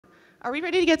Are we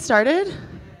ready to get started?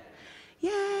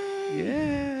 Yay!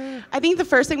 Yeah. I think the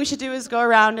first thing we should do is go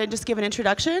around and just give an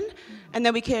introduction, and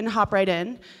then we can hop right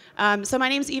in. So my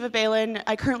name is Eva Beylin.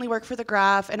 I currently work for The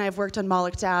Graph, and I've worked on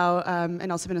Moloch DAO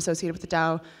and also been associated with the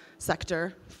DAO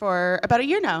sector for about a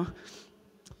year now.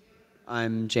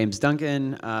 I'm James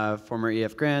Duncan, former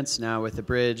EF Grants, now with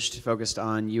Abridged, focused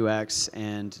on UX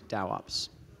and DAO ops.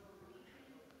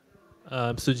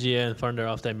 I'm Suji and founder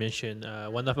of Dimension,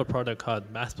 one of a product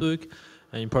called Massbook.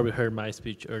 And you probably heard my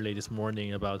speech early this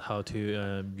morning about how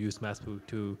to use Massbook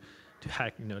to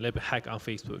hack, hack on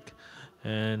Facebook.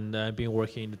 And I've been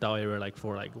working in the DAO area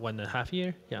for 1.5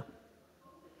 years. Yeah.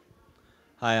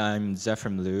 Hi, I'm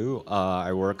Zefram Liu.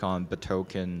 I work on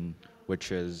Betoken,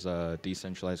 which is a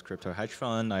decentralized crypto hedge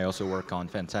fund. I also work on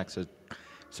Fantastic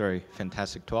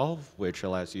 12, which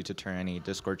allows you to turn any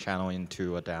Discord channel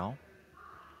into a DAO.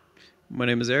 My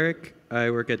name is Eric.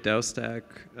 I work at DAOstack,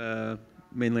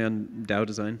 mainly on DAO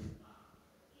design.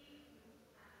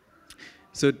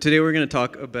 So today we're going to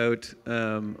talk about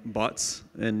bots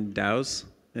and DAOs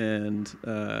and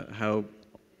how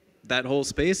that whole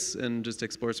space, and just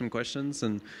explore some questions.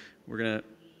 And we're going to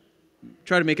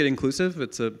try to make it inclusive.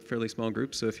 It's a fairly small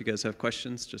group, so if you guys have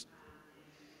questions, just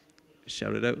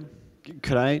shout it out.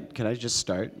 Could I just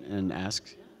start and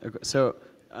ask? So,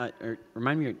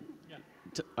 remind me.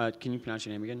 Can you pronounce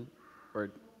your name again,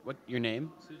 or what your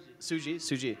name? Suji.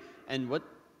 Suji. And what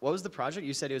was the project?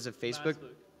 You said it was a Facebook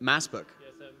Massbook. Yeah,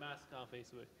 it's a mask on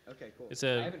Facebook. Okay, cool. It's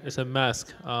a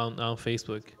mask on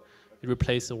Facebook. It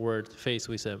replaced the word face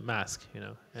with a mask,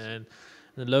 And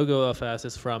the logo of us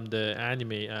is from the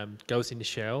anime Ghost in the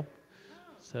Shell.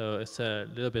 So it's a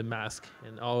little bit mask,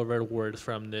 and all over the word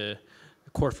from the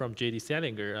quote from J.D.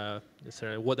 Salinger.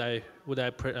 What I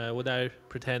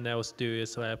pretend I was doing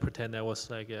is I pretend I was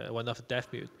one of the deaf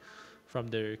mute from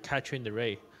the Catcher in the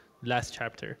Rye, last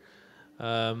chapter.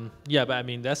 Yeah, but I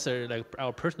mean that's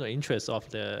our personal interest of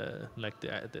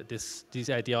this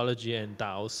ideology and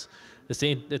DAOs. The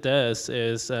thing it does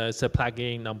is it's a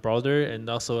plugin on browser and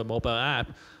also a mobile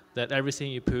app that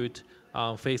everything you put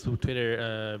on Facebook,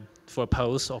 Twitter for a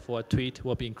post or for a tweet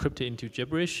will be encrypted into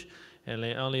gibberish. And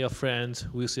then only your friends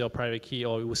with your private key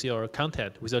or with your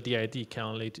content, with your DID, can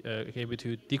only able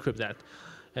to decrypt that.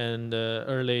 And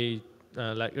early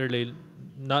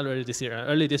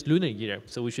this lunar year,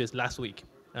 so which is last week,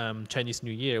 Chinese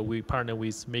New Year, we partnered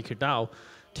with MakerDAO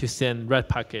to send red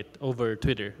packet over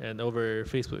Twitter and over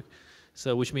Facebook.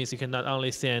 So which means you can not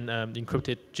only send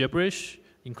encrypted gibberish,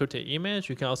 encrypted image,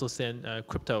 you can also send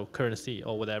cryptocurrency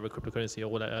or whatever cryptocurrency or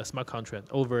whatever smart contract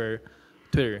over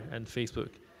Twitter and Facebook.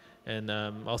 And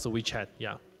also WeChat,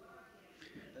 yeah.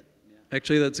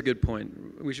 Actually, that's a good point.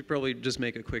 We should probably just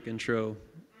make a quick intro.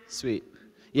 Sweet.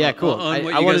 Yeah, cool. On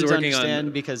what I you wanted guys to are working understand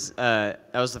on. because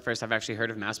that was the first I've actually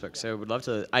heard of Massbook, so would love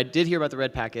to. I did hear about the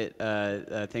red packet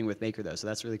thing with Maker though, so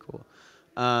that's really cool.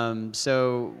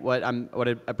 So what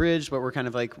Abridged, what we're kind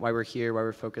of why we're here, why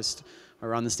we're focused, why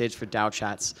we're on the stage for DAO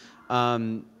chats.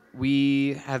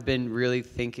 We have been really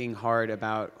thinking hard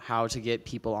about how to get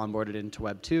people onboarded into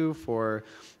Web 2 for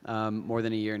more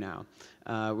than a year now.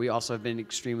 We also have been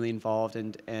extremely involved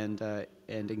and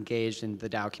engaged in the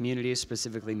DAO communities,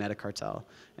 specifically Metacartel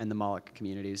and the Moloch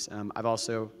communities. I've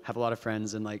also have a lot of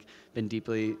friends and been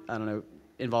deeply,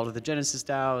 involved with the Genesis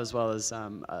DAO as well as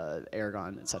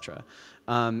Aragon, etc.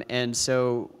 And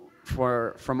so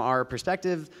from our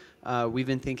perspective, we've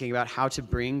been thinking about how to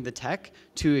bring the tech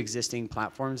to existing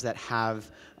platforms that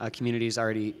have communities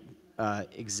already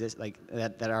exist,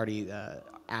 that are already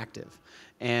active.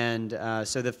 And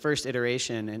so the first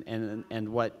iteration and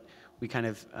what we kind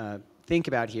of think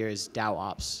about here is DAO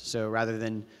ops. So rather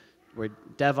than where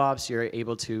DevOps, you're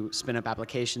able to spin up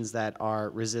applications that are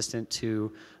resistant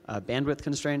to bandwidth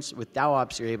constraints. With DAO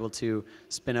ops, you're able to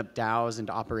spin up DAOs and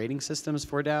operating systems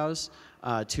for DAOs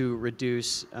to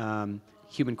reduce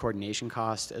human coordination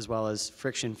cost, as well as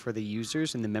friction for the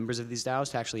users and the members of these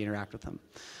DAOs to actually interact with them.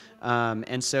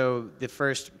 And so the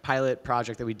first pilot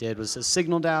project that we did was a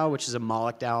Signal DAO, which is a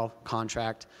Moloch DAO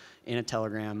contract in a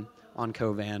Telegram on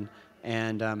Kovan,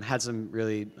 and had some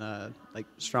really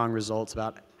strong results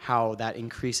about how that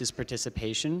increases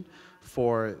participation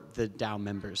for the DAO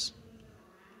members.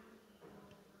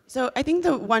 So I think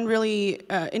the one really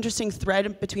interesting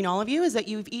thread between all of you is that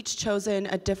you've each chosen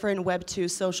a different Web 2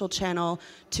 social channel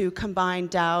to combine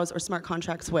DAOs or smart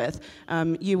contracts with.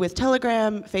 You with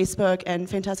Telegram, Facebook, and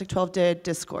Fantastic 12 did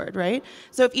Discord, right?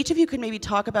 So if each of you could maybe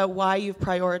talk about why you've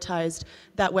prioritized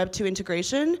that Web 2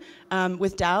 integration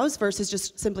with DAOs versus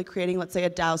just simply creating, let's say, a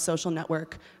DAO social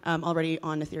network already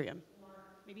on Ethereum.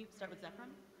 Maybe start with Zefram.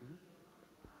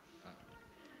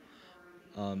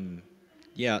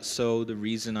 Yeah, so the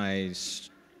reason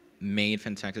made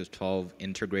Fantaxis 12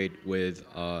 integrate with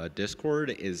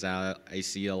Discord is that I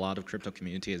see a lot of crypto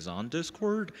community is on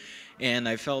Discord, and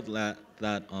I felt that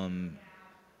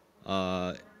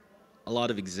a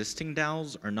lot of existing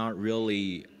DAOs are not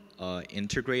really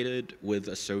integrated with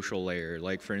a social layer.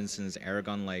 Like for instance,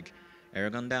 Aragon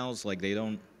DAOs, like they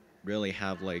don't really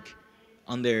have like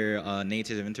on their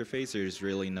native interface. There's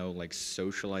really no like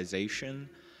socialization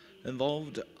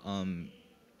involved.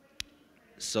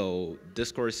 So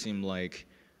Discord seemed like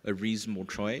a reasonable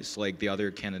choice. Like the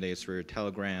other candidates were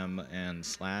Telegram and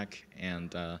Slack,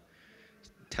 and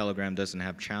Telegram doesn't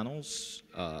have channels.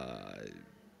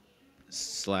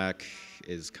 Slack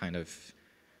is kind of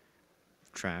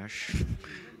trash.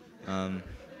 So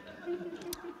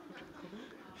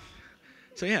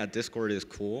yeah, Discord is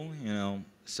cool, you know.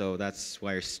 So that's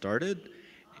why I started,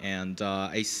 and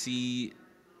I see.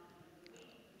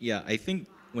 Yeah, I think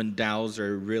when DAOs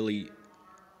are really,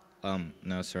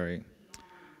 no, sorry,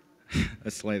 I'm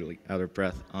slightly out of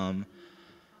breath.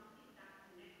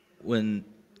 When,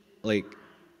 like,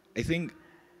 I think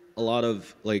a lot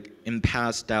of, like, in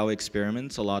past DAO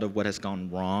experiments, a lot of what has gone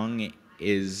wrong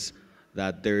is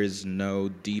that there is no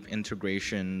deep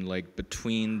integration, like,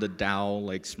 between the DAO,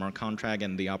 like, smart contract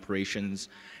and the operations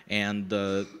and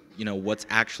the, you know, what's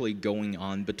actually going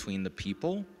on between the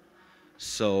people.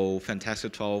 So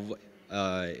Fantastic 12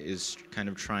 is kind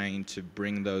of trying to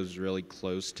bring those really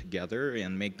close together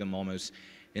and make them almost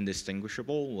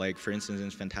indistinguishable. Like, for instance,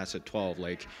 in Fantastic 12,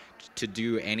 like, to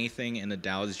do anything in the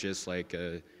DAO is just like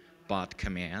a bot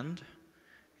command.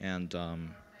 And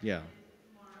yeah,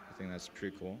 I think that's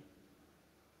pretty cool.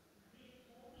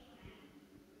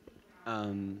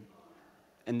 And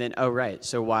then, oh, right.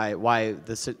 So why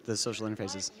the social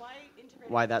interfaces?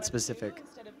 Why that specific?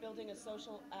 Instead of building a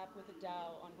social app with a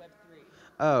DAO on Web3.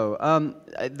 Oh,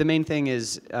 the main thing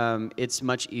is it's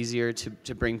much easier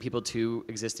to bring people to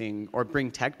existing, or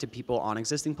bring tech to people on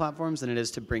existing platforms than it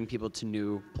is to bring people to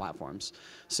new platforms.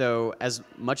 So as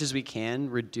much as we can,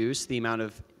 reduce the amount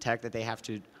of tech that they have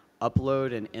to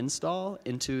upload and install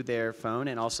into their phone,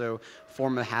 and also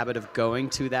form a habit of going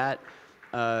to that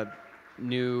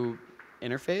new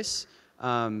interface,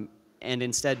 and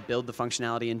instead build the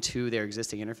functionality into their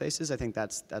existing interfaces. I think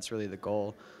that's really the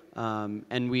goal.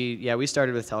 And we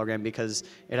started with Telegram because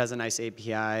it has a nice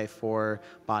API for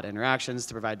bot interactions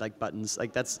to provide like buttons.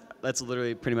 Like that's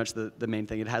literally pretty much the main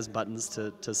thing. It has buttons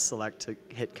to select, to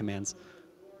hit commands.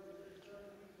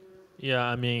 Yeah,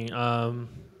 I mean, I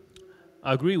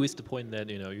agree with the point that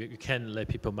you can't let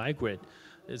people migrate.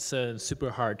 It's super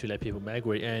hard to let people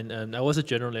migrate. And I was a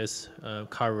journalist,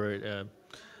 covered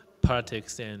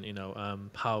politics and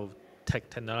how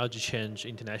technology changed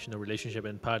international relationship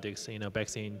and politics.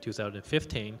 Back in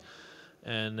 2015,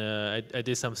 and I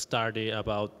did some study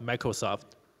about Microsoft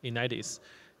in 90s.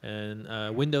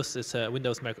 And Windows is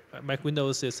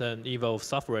Windows is an evil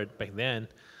software back then.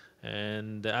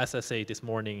 And as I say this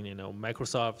morning,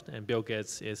 Microsoft and Bill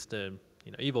Gates is the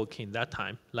evil king that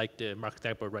time, like the Mark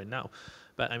Zuckerberg right now.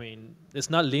 But I mean, it's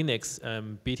not Linux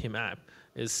beat him up.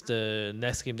 It's the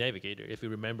Netscape Navigator, if you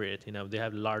remember it. They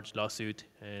have a large lawsuit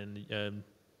and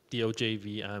DOJ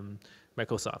v.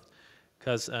 Microsoft.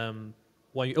 Because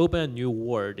when you open a new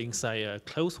word inside a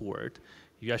closed word,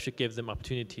 you actually give them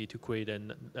opportunity to create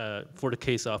for the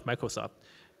case of Microsoft,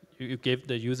 you give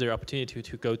the user opportunity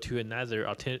to go to another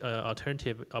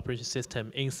alternative operating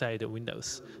system inside the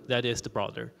Windows. That is the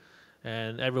browser.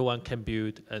 And everyone can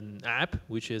build an app,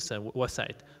 which is a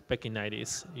website, back in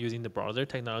 90s using the browser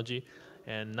technology.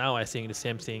 And now I think the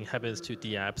same thing happens to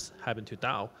DApps, happen to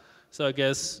DAO. So I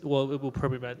guess it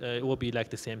will be like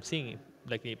the same thing,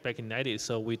 like back in 90s.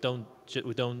 So we don't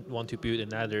want to build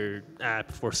another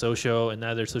app for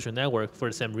another social network for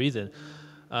the same reason.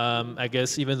 I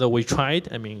guess even though we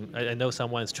tried, I mean, I know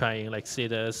someone's trying, like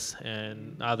Citus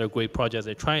and other great projects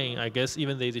they're trying. I guess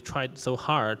even though they tried so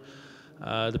hard,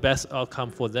 the best outcome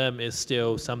for them is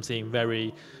still something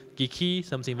very geeky,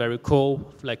 something very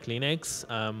cool, like Linux.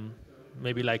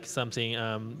 Maybe like something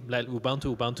like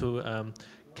Ubuntu. Ubuntu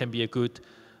can be a good,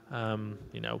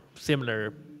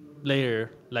 similar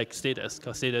layer like Status,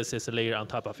 because Status is a layer on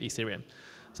top of Ethereum.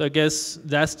 So I guess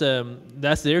that's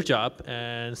their job,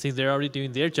 and since they're already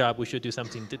doing their job, we should do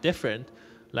something different.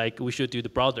 Like we should do the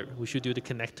browser, we should do the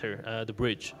connector, the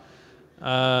bridge.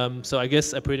 So I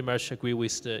guess I pretty much agree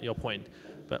with your point.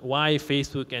 But why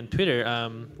Facebook and Twitter?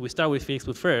 We start with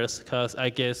Facebook first, because I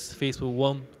guess Facebook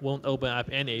won't open up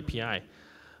any API.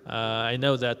 I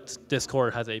know that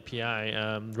Discord has API,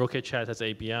 Rocket Chat has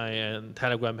API, and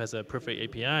Telegram has a perfect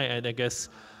API, and I guess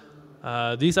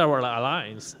These are our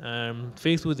allies.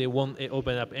 Facebook, they won't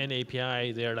open up any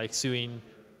API. They're like suing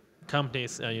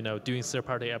companies, doing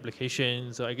third-party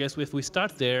applications. So I guess if we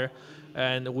start there,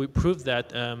 and we prove that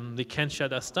they can't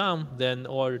shut us down, then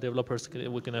all developers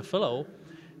we're gonna follow.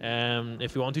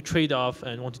 If you want to trade off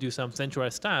and want to do some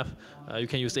centralized stuff, you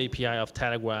can use the API of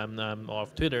Telegram, or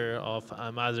of Twitter, of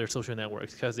other social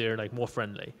networks because they're like more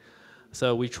friendly.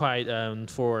 So we tried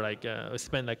for like we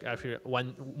spent like actually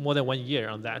more than 1 year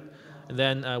on that, and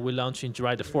then we launched in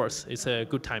July the 4th. It's a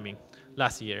good timing,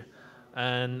 last year.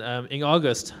 And in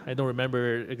August, I don't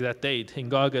remember exact date.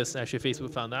 In August, actually,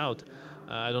 Facebook found out.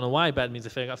 I don't know why, but it means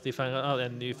they found out.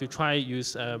 And if you try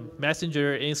use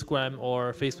Messenger, Instagram,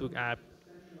 or Facebook app,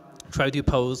 try to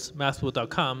post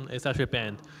massbook.com, it's actually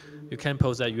banned. You can't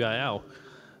post that URL.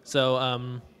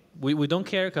 So we don't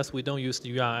care because we don't use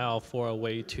the URL for a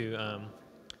way to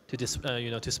to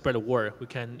spread the word. We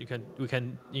can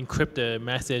encrypt the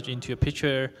message into a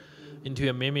picture, into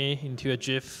a meme, into a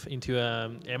GIF, into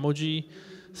a emoji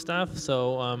stuff.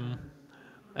 So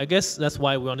I guess that's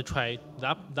why we want to try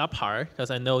that part,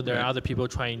 because I know there are other people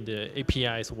trying the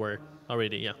APIs word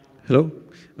already. Yeah. Hello.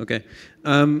 Okay.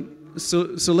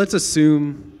 So let's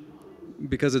assume,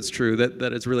 because it's true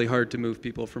that it's really hard to move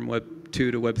people from Web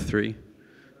 2 to Web 3.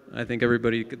 I think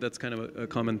everybody, that's kind of a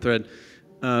common thread.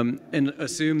 And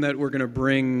assume that we're going to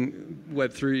bring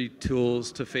Web3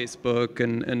 tools to Facebook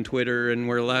and Twitter, and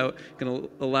we're going to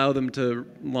allow them to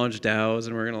launch DAOs,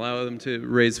 and we're going to allow them to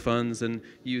raise funds and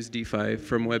use DeFi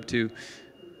from Web2.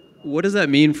 What does that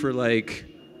mean for like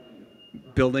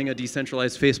building a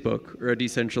decentralized Facebook or a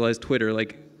decentralized Twitter?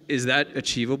 Like, is that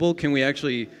achievable? Can we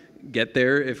actually get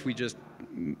there if we just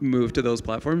move to those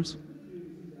platforms?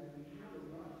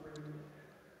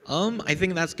 I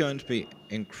think that's going to be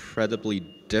incredibly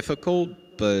difficult,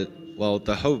 but well,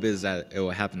 the hope is that it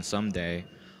will happen someday.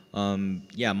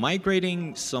 Yeah,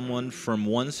 migrating someone from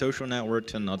one social network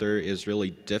to another is really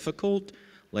difficult,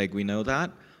 like we know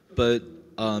that. But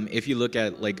if you look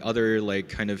at like other like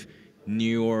kind of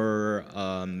newer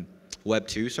Web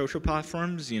 2 social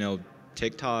platforms,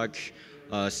 TikTok,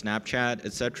 Snapchat,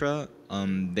 etc.,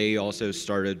 they also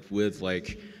started with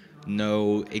like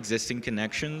no existing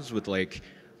connections with like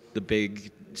the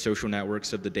big social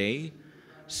networks of the day.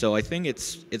 So I think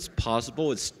it's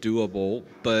possible, it's doable,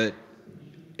 but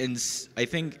I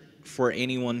think for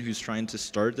anyone who's trying to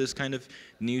start this kind of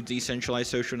new decentralized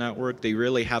social network, they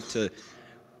really have to,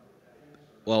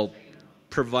 well,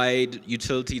 provide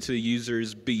utility to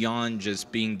users beyond just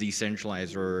being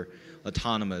decentralized or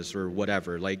autonomous or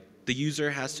whatever. Like, the user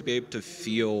has to be able to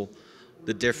feel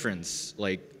the difference.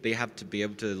 Like, they have to be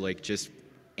able to like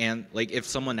and like if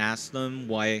someone asks them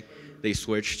why they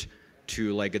switched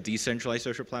to like a decentralized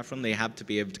social platform, they have to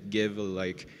be able to give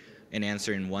like an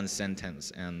answer in one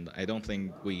sentence, and I don't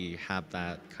think we have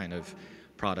that kind of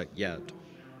product yet.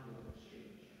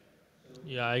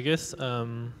 Yeah, I guess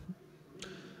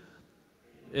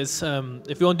it's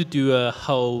if you want to do a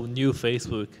whole new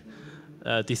Facebook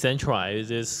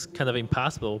decentralized, it's kind of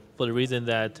impossible for the reason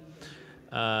that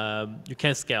you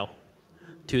can't scale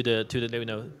to the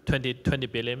 20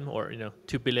 billion or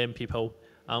 2 billion people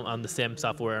on the same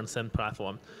software, on the same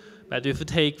platform. But if you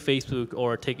take Facebook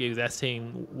or take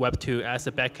existing Web 2 as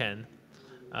a backend,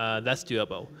 that's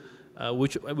doable.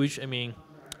 Which I mean,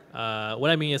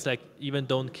 what I mean is like even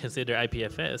don't consider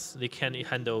IPFS. They can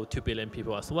handle 2 billion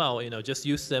people as well. Just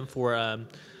use them for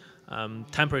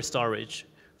temporary storage.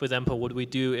 For example, what we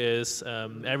do is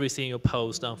every single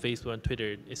post on Facebook and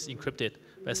Twitter is encrypted,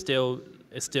 but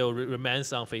it still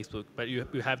remains on Facebook. But you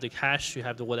have the cache, you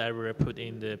have the whatever put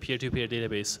in the peer-to-peer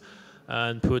database,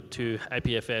 and put to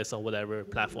IPFS or whatever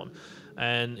platform.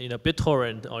 And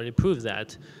BitTorrent already proves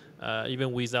that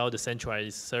even without the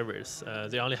centralized servers,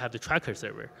 they only have the tracker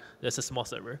server. That's a small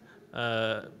server.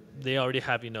 They already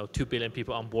have 2 billion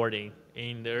people onboarding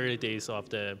in the early days of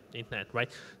the internet, right?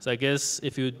 So I guess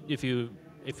if you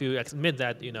admit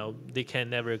that they can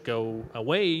never go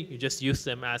away, you just use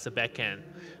them as a backend,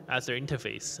 as their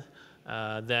interface,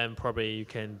 then probably you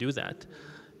can do that.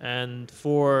 And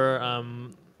for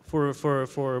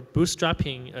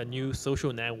bootstrapping a new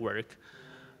social network,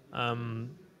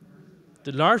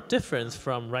 the large difference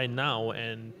from right now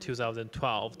and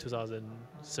 2012,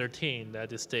 2013,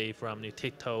 that is day from the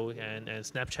TikTok and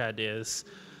Snapchat is.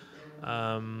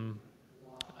 From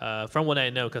what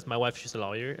I know, because my wife, she's a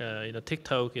lawyer,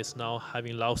 TikTok is now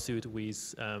having lawsuit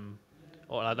with a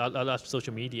lot of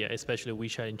social media, especially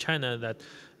WeChat in China, that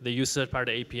they use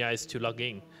third-party APIs to log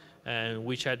in, and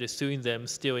WeChat is suing them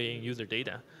stealing user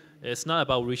data. It's not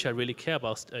about WeChat really care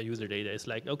about user data. It's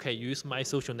like, okay, use my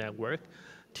social network,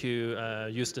 to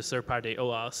use the third-party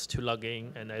OAuth to log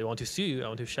in, and I want to sue you, I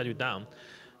want to shut you down.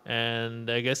 And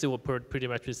I guess it will pretty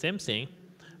much be the same thing.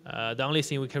 The only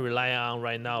thing we can rely on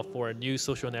right now for a new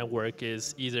social network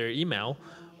is either email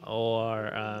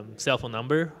or cell phone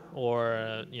number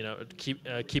or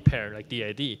key pair like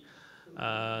DID.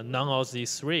 None of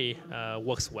these three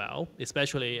works well,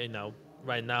 especially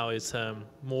right now it's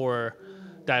more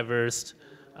diverse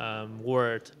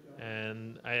world,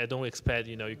 and I don't expect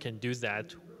you can do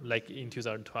that like in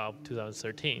 2012,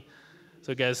 2013.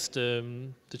 So I guess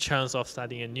the chance of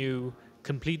starting a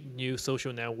complete new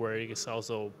social network is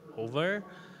also over.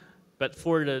 But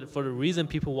for the reason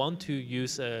people want to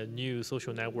use a new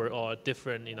social network or a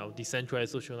different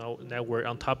decentralized social network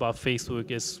on top of Facebook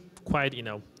is quite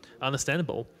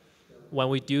understandable. When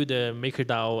we do the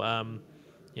MakerDAO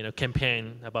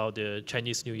campaign about the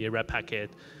Chinese New Year red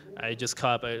packet, I just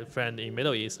called up a friend in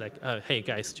Middle East like, hey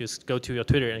guys, just go to your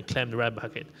Twitter and claim the red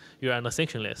packet. You're on the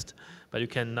sanction list, but you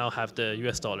can now have the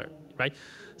US dollar, right?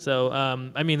 So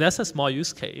I mean that's a small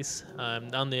use case.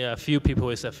 Only a few people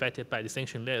is affected by the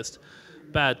sanction list,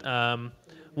 but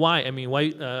why? I mean,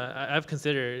 why? I've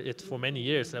considered it for many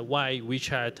years that why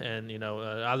WeChat and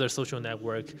other social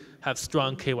network have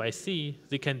strong KYC.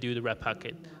 They can do the red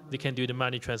packet. They can do the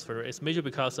money transfer. It's major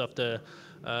because of the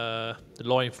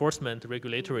law enforcement,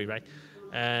 regulatory, right?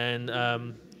 And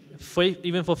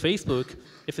even for Facebook,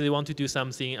 if they want to do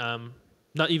something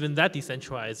not even that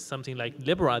decentralized, something like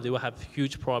Libra, they will have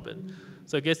huge problem.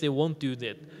 So I guess they won't do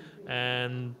that.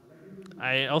 And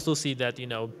I also see that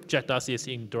Jack Dorsey is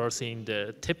endorsing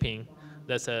the tipping.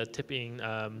 That's a tipping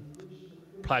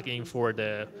plugin for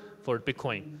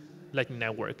Bitcoin Lightning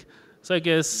Network. So I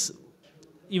guess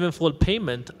even for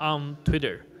payment on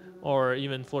Twitter, or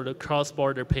even for the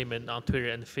cross-border payment on Twitter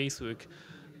and Facebook,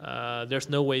 there's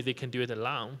no way they can do it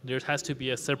alone. There has to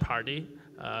be a third party,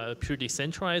 pure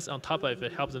decentralized, on top of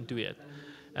it, help them do it.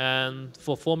 And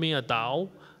for forming a DAO,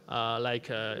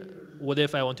 what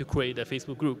if I want to create a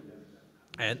Facebook group?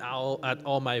 And I'll add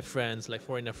all my friends, like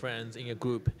foreigner friends, in a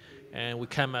group, and we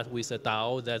come up with a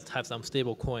DAO that have some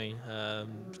stable coin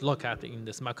locked up in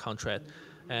the smart contract.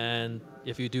 And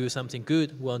if you do something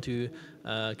good, we want to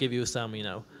give you some,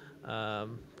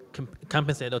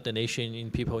 compensate or donation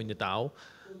in people in the DAO.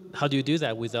 How do you do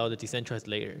that without the decentralized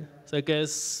layer? So I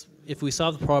guess if we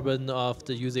solve the problem of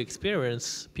the user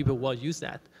experience, people will use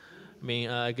that. I mean,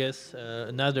 I guess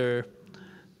another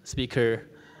speaker,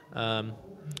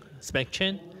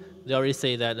 SpaceChain, they already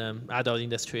say that adult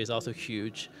industry is also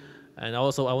huge. And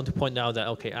also I want to point out that,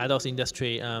 okay, adult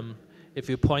industry, if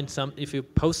you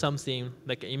post something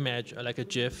like an image or like a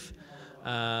GIF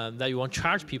that you want to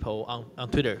charge people on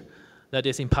Twitter, that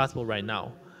is impossible right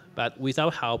now. But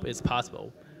without help, it's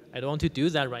possible. I don't want to do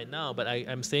that right now, but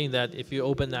I'm saying that if you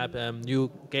open up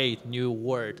new gate, new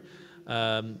world,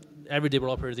 every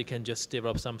developer, they can just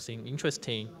develop something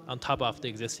interesting on top of the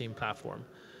existing platform.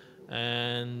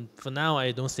 And for now,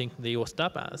 I don't think they will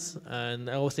stop us. And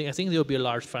I think there will be a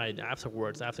large fight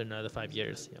afterwards, after another 5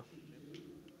 years. Yeah.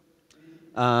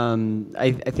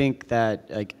 I think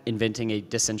that inventing a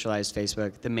decentralized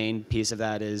Facebook, the main piece of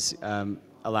that is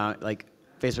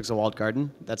Facebook's a walled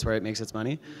garden. That's where it makes its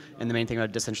money. And the main thing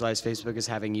about decentralized Facebook is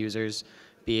having users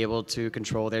be able to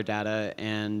control their data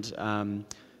and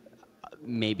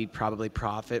maybe probably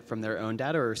profit from their own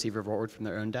data or receive reward from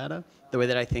their own data. The way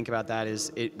that I think about that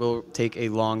is it will take a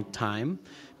long time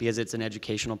because it's an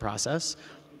educational process.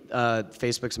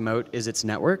 Facebook's moat is its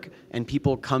network, and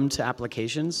people come to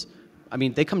applications. I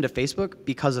mean, they come to Facebook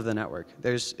because of the network.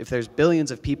 If there's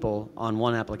billions of people on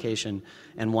one application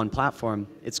and one platform,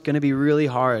 it's going to be really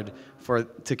hard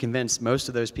to convince most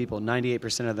of those people,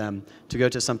 98% of them, to go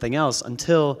to something else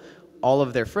until all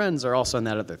of their friends are also on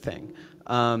that other thing.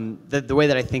 The way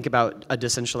that I think about a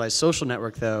decentralized social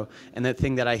network, though, and the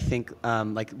thing that I think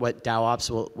what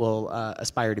DAOOps will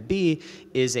aspire to be,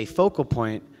 is a focal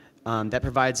point that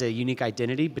provides a unique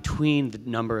identity between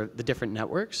the different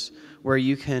networks, where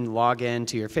you can log in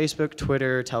to your Facebook,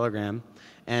 Twitter, Telegram,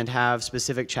 and have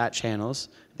specific chat channels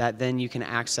that then you can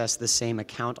access the same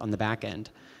account on the back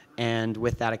end. And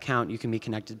with that account, you can be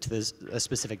connected to a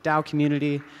specific DAO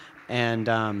community, and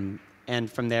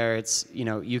from there, it's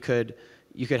you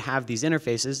could have these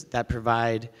interfaces that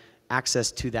provide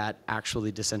access to that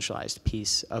actually decentralized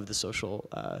piece of the social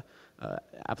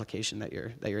application that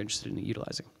you're interested in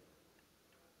utilizing.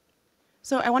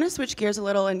 So I want to switch gears a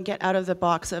little and get out of the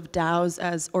box of DAOs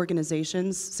as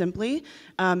organizations simply,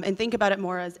 and think about it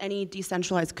more as any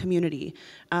decentralized community.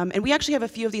 And we actually have a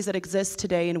few of these that exist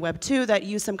today in Web 2 that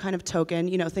use some kind of token.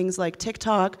 You know, things like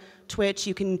TikTok, Twitch.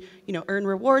 You can, you know, earn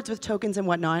rewards with tokens and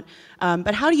whatnot.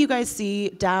 But how do you guys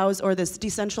see DAOs or this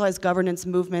decentralized governance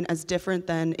movement as different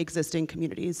than existing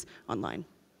communities online?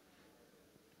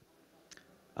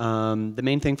 The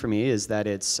main thing for me is that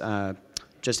it's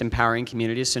just empowering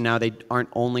communities. So now they aren't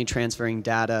only transferring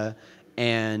data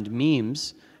and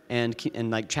memes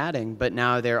and like chatting, but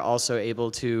now they're also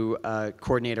able to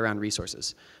coordinate around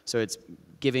resources. So it's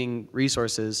giving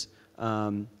resources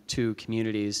to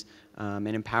communities and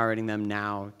empowering them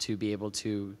now to be able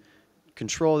to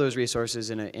control those resources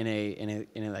in a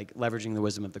like leveraging the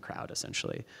wisdom of the crowd,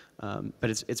 essentially. But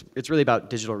it's really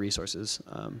about digital resources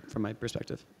from my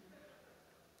perspective.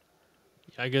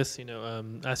 I guess, you know,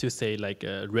 as you say, like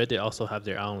Reddit also have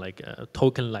their own like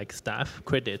token-like stuff,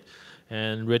 credit,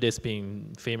 and Reddit's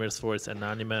being famous for its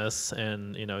anonymous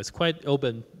and, you know, it's quite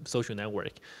open social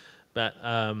network, but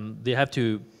they have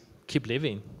to keep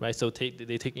living, right? So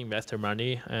they take investor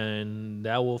money, and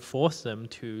that will force them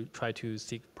to try to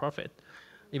seek profit,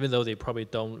 even though they probably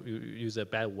don't use a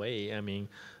bad way. I mean,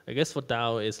 I guess for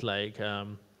DAO is like,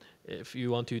 if you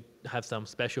want to have some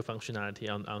special functionality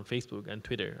on Facebook and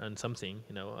Twitter and something,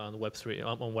 you know, on Web3,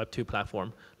 on Web 2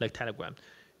 platform like Telegram,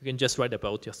 you can just write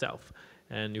about yourself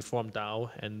and you form DAO,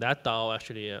 and that DAO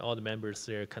actually, all the members,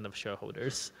 they're kind of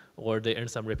shareholders, or they earn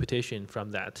some reputation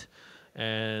from that.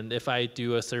 And if I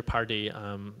do a third-party,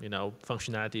 you know,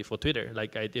 functionality for Twitter,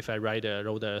 like if I wrote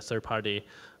a third-party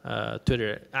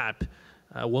Twitter app,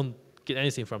 I won't get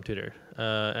anything from Twitter,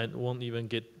 and won't even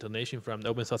get donation from the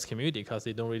open source community because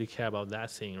they don't really care about that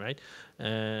thing, right?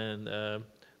 And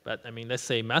but I mean, let's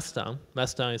say Mastodon.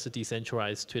 Mastodon is a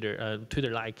decentralized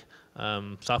Twitter-like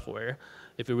software.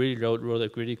 If you really wrote a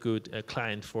really good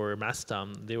client for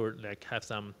Mastodon, they would like have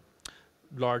some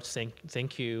large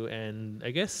thank you, and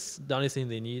I guess the only thing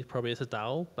they need probably is a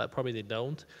DAO, but probably they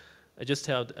don't. I just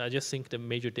think the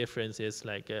major difference is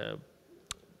like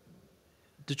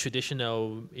the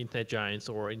traditional internet giants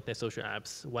or internet social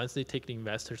apps, once they take the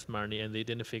investors' money and they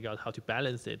didn't figure out how to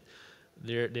balance it,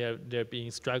 they're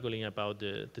being struggling about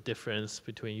the difference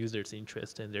between users'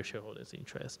 interest and their shareholders'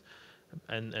 interest.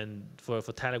 And for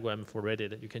Telegram, for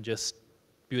Reddit, you can just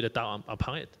build a DAO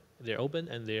upon it. They're open,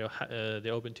 and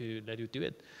they're open to let you do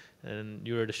it, and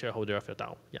you're the shareholder of your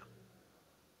DAO.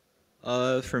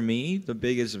 Yeah. For me, the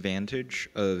biggest advantage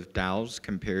of DAOs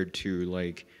compared to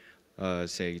like,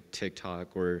 say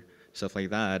TikTok or stuff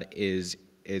like that is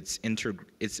its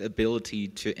ability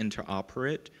to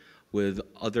interoperate with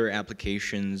other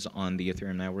applications on the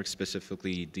Ethereum network,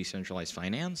 specifically decentralized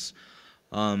finance.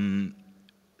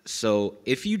 So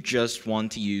if you just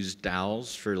want to use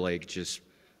DAOs for like just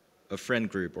a friend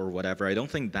group or whatever, I don't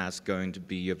think that's going to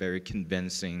be a very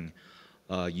convincing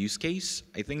use case.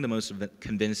 I think the most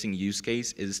convincing use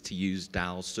case is to use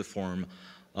DAOs to form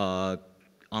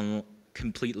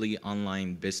completely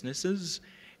online businesses,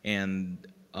 and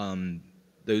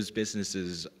those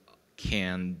businesses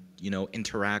can, you know,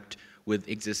 interact with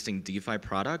existing DeFi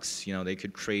products. You know, they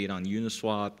could trade on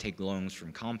Uniswap, take loans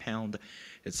from Compound,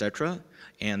 etc.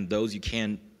 And those you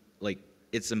can't, like,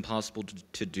 it's impossible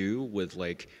to do with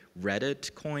like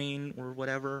Reddit coin or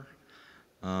whatever.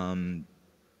 The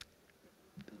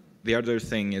other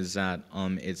thing is that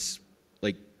it's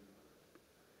like,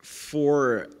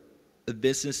 for a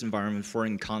business environment, for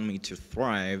an economy to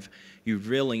thrive, you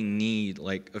really need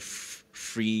like a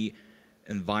free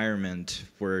environment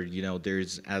where, you know,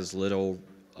 there's as little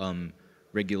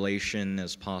regulation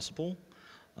as possible,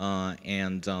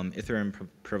 and Ethereum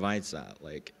provides that.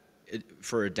 Like,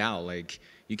 for a DAO, like,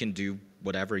 you can do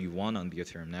whatever you want on the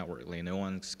Ethereum network. Like, no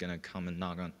one's gonna come and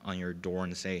knock on your door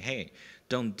and say, hey,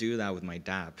 don't do that with my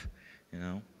dApp, you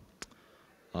know?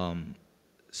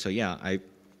 So yeah, I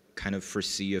kind of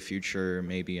foresee a future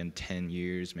maybe in 10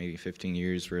 years, maybe 15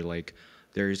 years, where like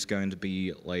there's going to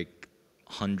be like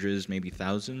hundreds, maybe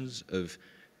thousands of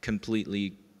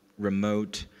completely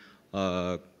remote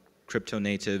crypto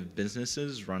native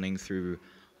businesses running through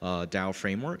DAO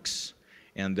frameworks,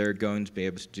 and they're going to be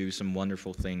able to do some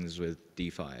wonderful things with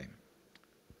DeFi.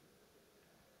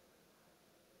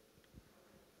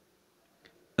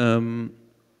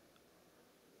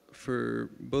 For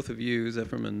both of you,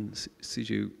 Zefram and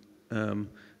Suji,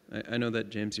 I know that,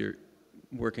 James, you're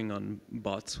working on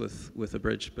bots with a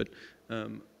bridge, but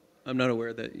I'm not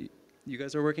aware that you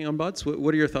guys are working on bots.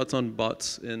 What are your thoughts on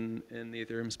bots in the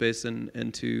Ethereum space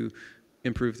and to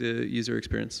improve the user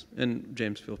experience? And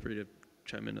James, feel free to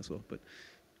chime in as well. But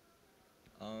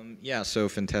Yeah, so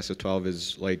Fantastic 12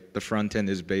 is like the front end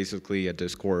is basically a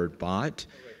Discord bot,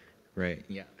 right?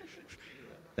 Yeah,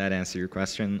 that answers your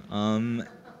question.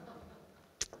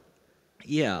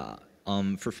 Yeah,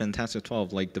 for Fantastic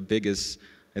 12, like the biggest,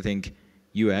 I think,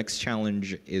 UX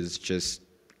challenge is just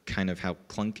kind of how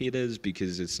clunky it is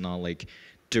because it's not like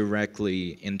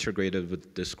directly integrated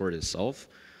with Discord itself.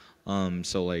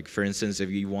 So like, for instance, if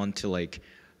you want to like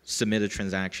submit a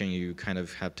transaction, you kind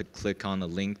of have to click on a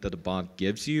link that the bot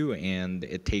gives you, and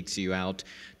it takes you out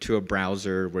to a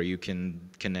browser where you can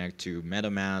connect to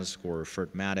MetaMask or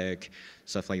Fortmatic,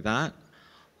 stuff like that.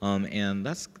 And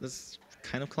that's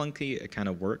kind of clunky. It kind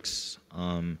of works.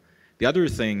 The other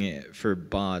thing for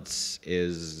bots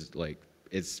is like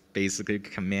it's basically a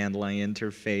command line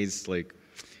interface. Like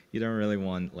you don't really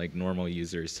want like normal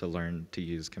users to learn to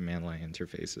use command line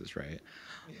interfaces, right?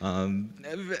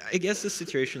 I guess the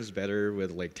situation is better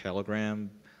with like Telegram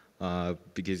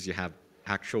because you have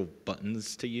actual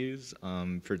buttons to use.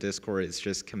 For Discord, it's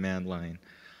just command line.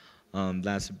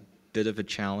 That's a bit of a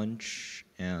challenge,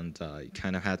 and you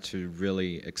kind of had to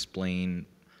really explain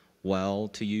well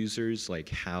to users like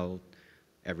how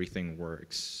everything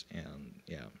works, and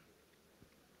yeah.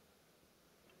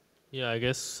 Yeah, I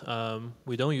guess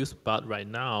we don't use bot right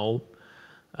now,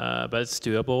 but it's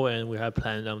doable, and we have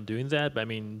planned on doing that. But I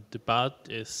mean, the bot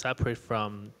is separate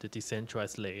from the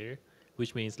decentralized layer,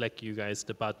 which means like you guys,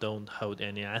 the bot don't hold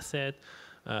any asset.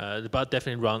 The bot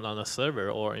definitely runs on a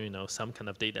server or some kind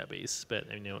of database, but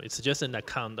it's just an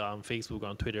account on Facebook,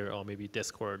 on Twitter, or maybe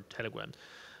Discord, Telegram.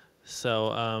 So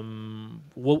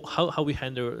how we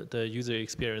handle the user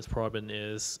experience problem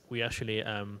is we actually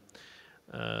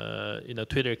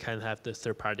Twitter can have the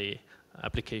third-party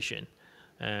application,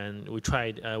 and we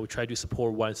tried to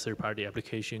support one third-party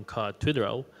application called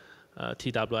Twiddle,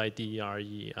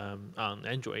 TWIDERE on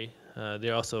Android. They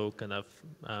also kind of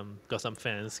got some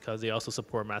fans because they also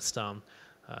support Mastodon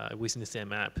within the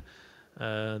same app.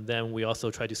 Then we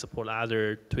also try to support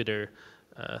other Twitter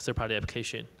third-party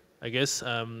application. I guess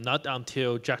not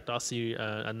until Jack Dorsey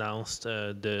announced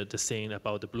the thing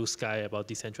about the blue sky about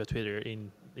decentralized Twitter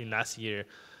in last year.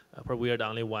 Probably we are the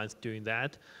only ones doing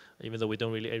that, even though we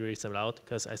don't really erase them out,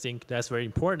 because I think that's very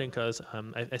important. Because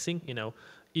I think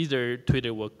either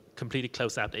Twitter will completely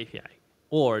close out the API,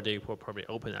 or they will probably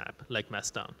open up like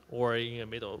Mastodon, or in the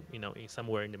middle, in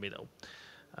somewhere in the middle.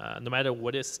 No matter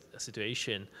what is the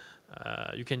situation,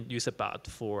 you can use a bot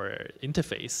for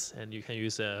interface, and you can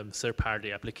use a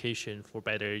third-party application for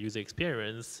better user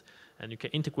experience, and you can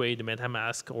integrate the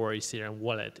MetaMask or Ethereum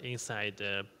wallet inside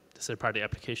the third-party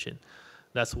application.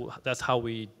 That's how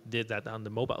we did that on the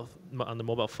mobile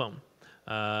phone.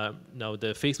 No,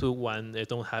 the Facebook one, they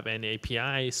don't have any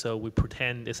API, so we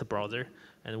pretend it's a browser,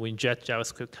 and we inject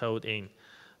JavaScript code in.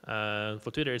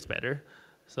 For Twitter, it's better.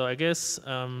 So I guess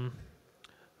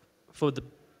for the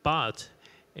bot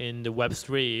in the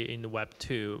Web3, in the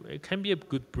Web2, it can be a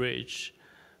good bridge,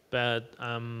 but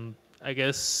I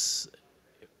guess,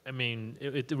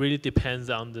 it really depends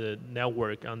on the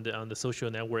network, on the social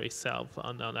network itself,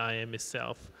 on IM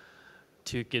itself,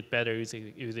 to get better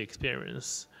user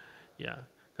experience. Yeah,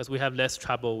 because we have less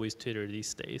trouble with Twitter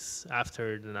these days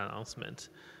after the announcement.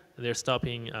 They're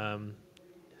stopping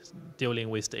dealing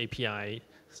with the API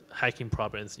hacking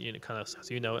problems.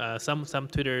 Some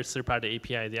Twitter third-party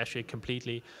API, they actually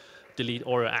completely delete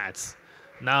all your ads.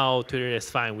 Now Twitter is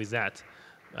fine with that.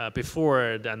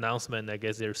 Before the announcement, I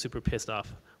guess they're super pissed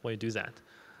off when you do that.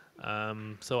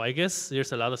 So I guess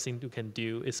there's a lot of things you can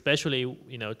do, especially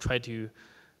we try to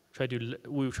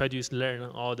learn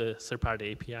all the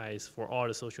third-party APIs for all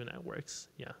the social networks.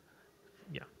 Yeah.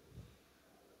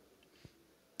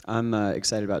 I'm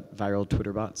excited about viral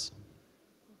Twitter bots.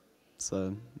 It's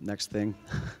the next thing.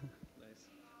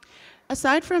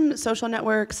 Aside from social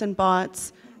networks and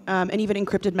bots, and even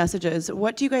encrypted messages,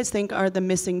 what do you guys think are the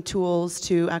missing tools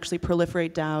to actually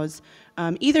proliferate DAOs,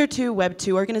 either to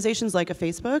Web2 organizations like a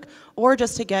Facebook, or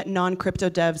just to get non-crypto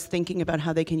devs thinking about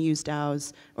how they can use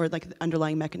DAOs, or like the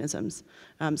underlying mechanisms?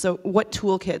 So what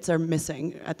toolkits are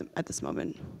missing at this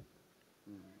moment?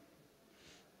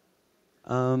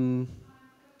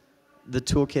 The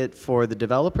toolkit for the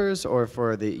developers or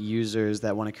for the users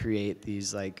that want to create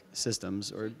these like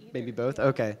systems, or maybe both?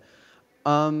 Okay.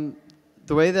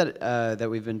 The way that that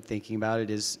we've been thinking about it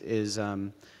is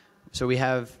so we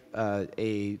have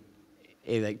a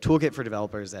like toolkit for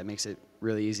developers that makes it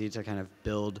really easy to kind of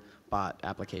build bot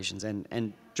applications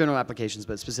and general applications,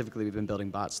 but specifically we've been building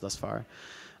bots thus far.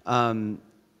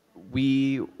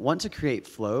 we want to create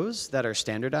flows that are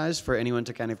standardized for anyone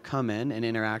to kind of come in and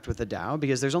interact with the DAO,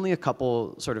 because there's only a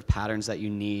couple sort of patterns that you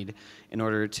need in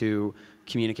order to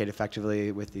communicate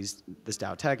effectively with this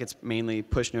DAO tech. It's mainly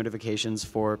push notifications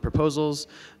for proposals,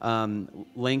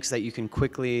 links that you can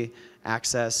quickly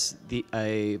access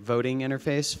a voting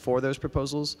interface for those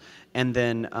proposals, and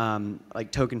then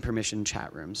like token permission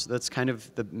chat rooms. That's kind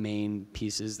of the main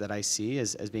pieces that I see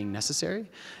as being necessary.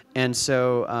 And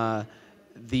so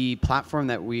the platform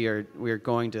that we are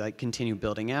going to like continue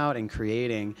building out and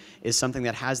creating is something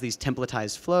that has these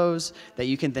templatized flows that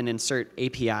you can then insert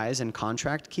APIs and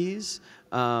contract keys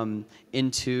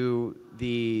into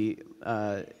the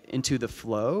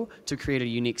flow to create a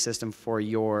unique system for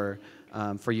your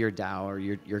DAO or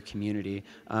your community,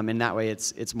 and that way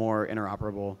it's more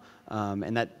interoperable,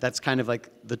 and that's kind of like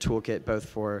the toolkit both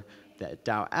for the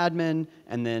DAO admin,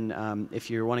 and then if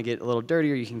you want to get a little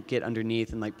dirtier, you can get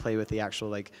underneath and like play with the actual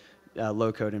like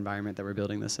low-code environment that we're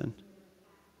building this in.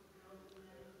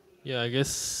 Yeah, I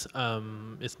guess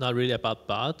it's not really about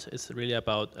bot. It's really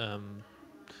about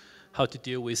how to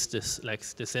deal with this, like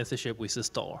the censorship with the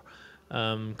store,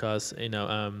 because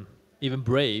even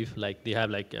Brave, like they have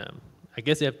like I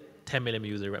guess they have 10 million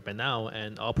users right by now,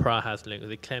 and Opera has like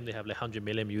they claim they have like 100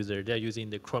 million users. They're using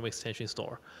the Chrome extension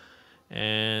store.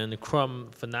 And Chrome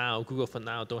for now, Google for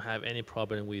now don't have any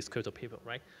problem with crypto people,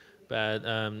 right? But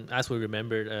as we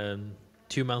remember,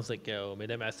 2 months ago,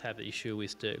 MetaMask had the issue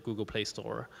with the Google Play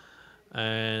Store.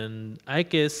 And I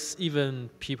guess even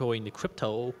people in the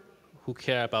crypto who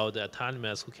care about the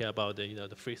autonomous, who care about the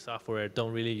the free software,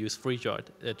 don't really use FreeJoy,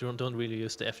 don't really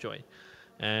use the FJoy.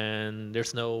 And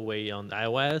there's no way on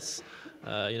iOS.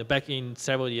 Back in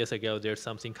several years ago, there's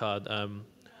something called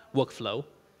Workflow.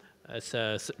 It's,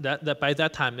 that by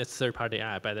that time, it's third-party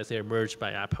app, but they're merged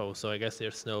by Apple. So I guess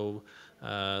there's no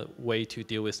way to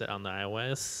deal with that on the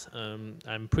iOS.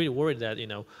 I'm pretty worried that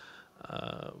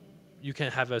you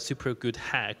can have a super good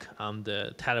hack on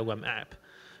the Telegram app,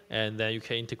 and then you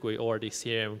can integrate all the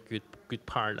Ethereum good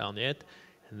part on it,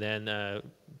 and then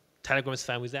Telegram is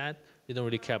fine with that. They don't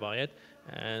really care about it,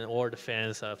 and all the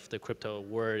fans of the crypto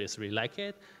world is really like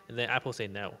it, and then Apple say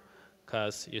no,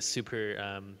 because it's super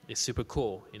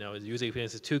cool. The user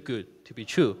experience is too good to be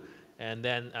true. And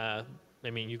then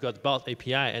you got the bot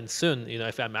API, and soon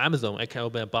if I'm Amazon, I can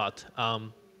open a bot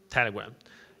on Telegram,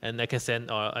 and I can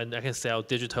sell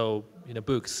digital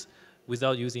books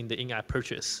without using the in-app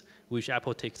purchase, which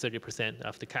Apple takes 30%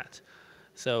 of the cut.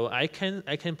 So I can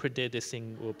predict this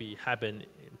thing will happen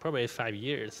in probably 5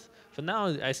 years. For now,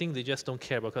 I think they just don't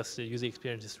care because the user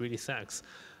experience really sucks.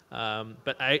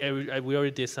 But we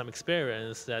already did some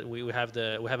experience that we have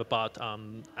a bot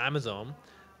on Amazon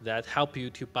that help you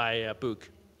to buy a book.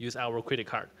 Use our credit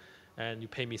card, and you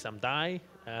pay me some DAI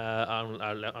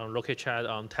on Rocket Chat,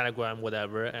 on Telegram,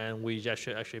 whatever, and we just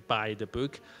actually buy the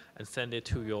book and send it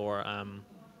to your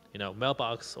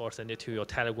mailbox or send it to your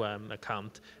Telegram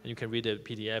account, and you can read the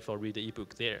PDF or read the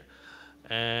ebook there.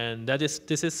 And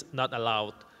this is not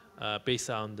allowed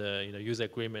based on the user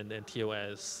agreement and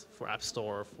TOS for App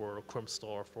Store, for Chrome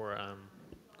Store, for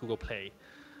Google Play.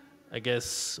 I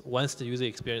guess once the user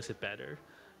experience is better,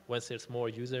 once there's more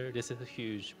user, this is a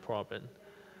huge problem.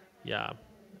 Yeah,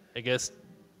 I guess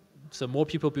so. More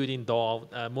people building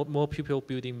DAO, more people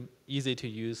building easy to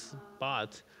use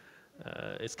bot.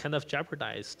 It's kind of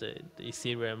jeopardized the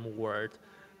Ethereum world,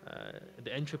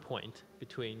 the entry point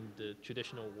between the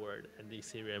traditional world and the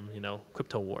Ethereum,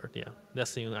 crypto world. Yeah,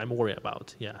 that's the thing I'm worried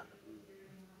about. Yeah.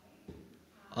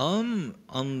 On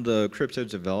the crypto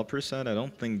developer side, I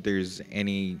don't think there's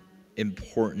any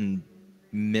important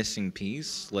missing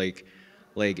piece. Like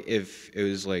if it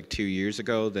was like 2 years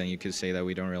ago, then you could say that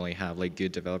we don't really have like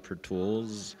good developer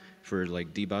tools for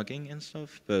like debugging and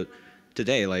stuff. But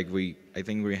today, I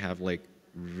think we have like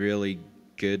really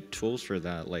good tools for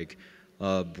that. Like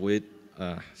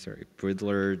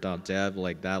Bridler.dev,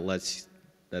 like that's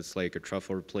like a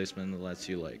truffle replacement that lets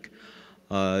you like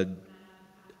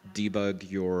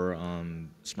debug your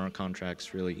smart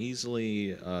contracts really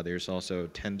easily. There's also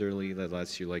Tenderly that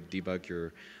lets you like debug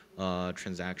your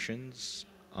transactions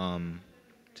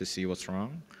to see what's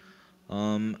wrong.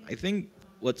 I think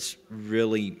what's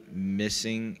really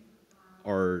missing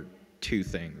are two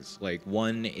things. Like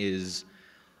one is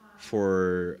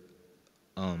a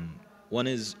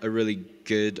really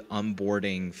good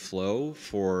onboarding flow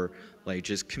for like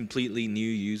just completely new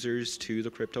users to the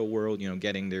crypto world,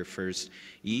 getting their first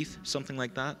ETH, something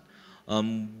like that.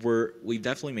 We've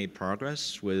definitely made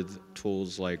progress with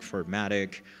tools like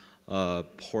Fortmatic,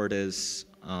 Portis,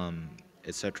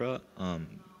 etc.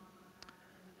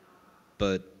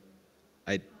 But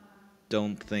I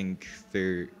don't think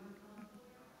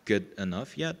good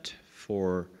enough yet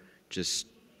for just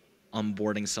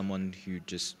onboarding someone who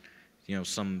just, you know,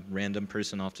 some random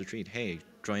person off the street, hey,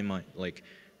 join my, like,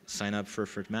 sign up for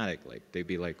Fortmatic. Like, they'd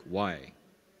be like, why?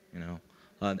 You know?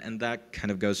 And that kind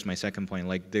of goes to my second point.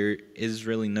 Like, there is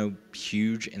really no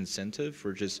huge incentive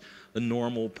for just a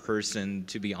normal person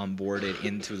to be onboarded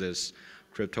into this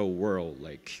crypto world.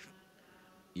 Like,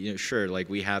 you know, sure, like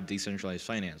we have decentralized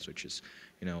finance, which is,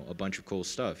 you know, a bunch of cool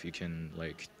stuff. You can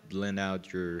like lend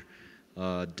out your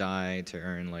DAI to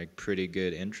earn like pretty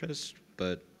good interest,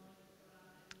 but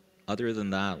other than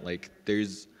that, like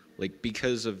there's like,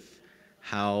 because of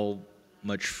how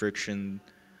much friction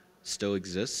still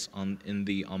exists in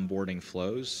the onboarding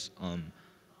flows,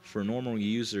 for normal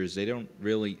users, they don't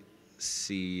really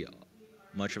see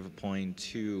much of a point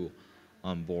to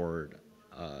onboard,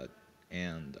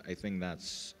 and I think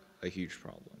that's a huge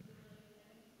problem.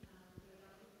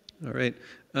 All right.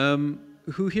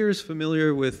 Who here is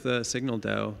familiar with Signal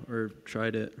DAO or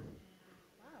tried it?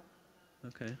 Wow.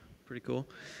 Okay, pretty cool.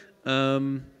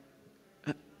 I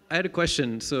had a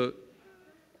question. So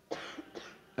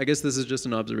I guess this is just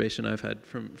an observation I've had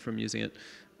from using it.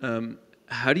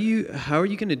 How are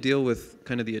you going to deal with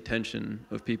kind of the attention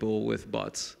of people with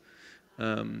bots?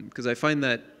 Because I find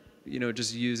that, you know,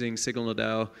 just using Signal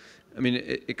DAO, I mean,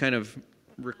 it kind of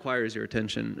requires your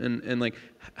attention. And like,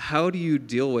 how do you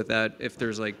deal with that if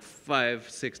there's like 5,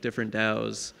 6 different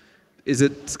DAOs? Is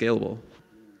it scalable?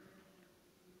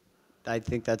 I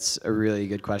think that's a really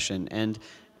good question. And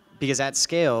because at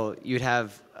scale, you'd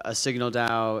have a Signal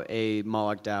DAO, a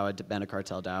Moloch DAO, a Beta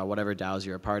Cartel DAO, whatever DAOs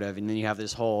you're a part of, and then you have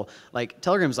this whole, like,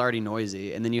 Telegram's already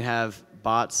noisy, and then you have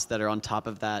bots that are on top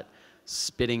of that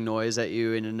spitting noise at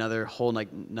you in another whole, like,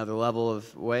 another level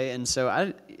of way. And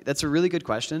so that's a really good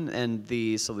question, and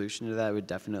the solution to that would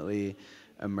definitely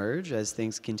emerge as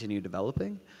things continue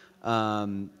developing.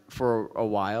 For a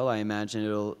while, I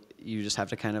imagine you just have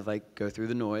to kind of like go through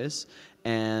the noise,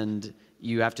 and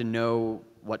you have to know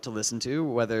what to listen to,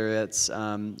 whether it's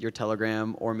your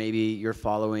Telegram or maybe you're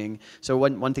following. So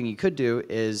one thing you could do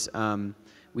is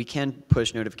we can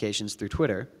push notifications through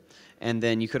Twitter, and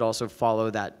then you could also follow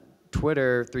that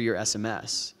Twitter through your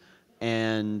SMS.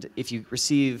 And if you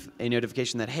receive a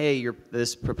notification that, hey,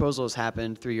 this proposal has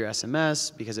happened through your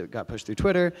SMS because it got pushed through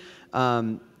Twitter,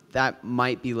 that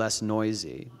might be less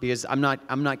noisy, because I'm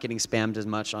not getting spammed as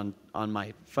much on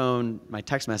my phone, my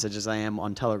text message, as I am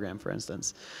on Telegram, for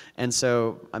instance. And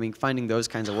so, I mean, finding those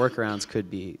kinds of workarounds could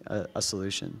be a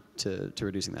solution to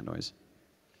reducing that noise.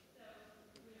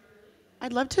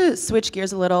 I'd love to switch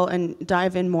gears a little and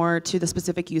dive in more to the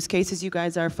specific use cases you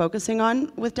guys are focusing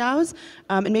on with DAOs,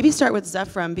 and maybe start with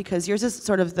Zefram, because yours is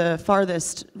sort of the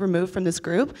farthest removed from this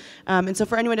group. And so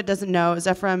for anyone that doesn't know,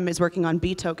 Zefram is working on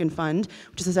B Token Fund,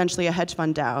 which is essentially a hedge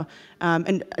fund DAO.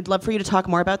 And I'd love for you to talk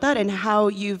more about that and how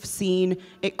you've seen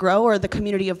it grow or the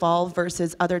community evolve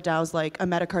versus other DAOs like a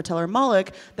Metacartel or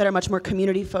Moloch that are much more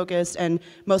community focused and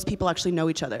most people actually know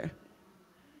each other.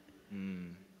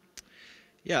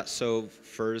 Yeah, so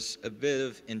first, a bit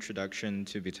of introduction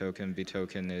to Btoken.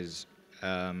 Btoken is,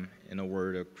 in a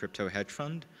word, a crypto hedge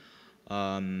fund.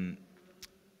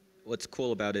 What's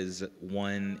cool about it is,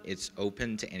 one, it's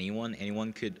open to anyone.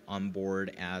 Anyone could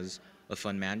onboard as a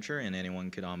fund manager, and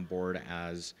anyone could onboard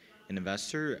as an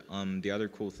investor. The other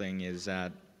cool thing is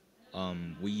that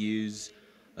we use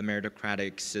a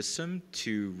meritocratic system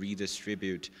to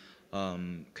redistribute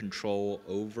control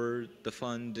over the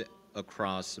fund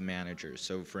across the managers.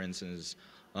 So for instance,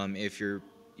 if you've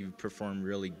performed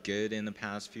really good in the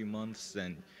past few months,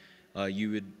 then you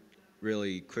would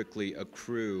really quickly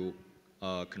accrue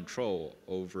control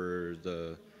over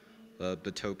the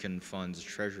token fund's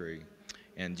treasury,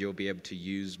 and you'll be able to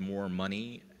use more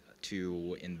money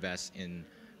to invest in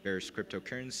various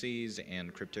cryptocurrencies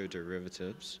and crypto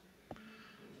derivatives.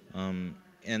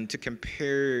 And to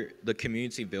compare the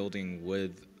community building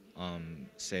with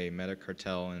say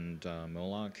Metacartel and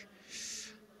Moloch.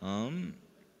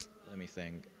 Let me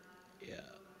think. Yeah.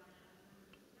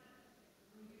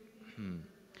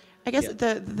 I guess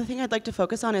the thing I'd like to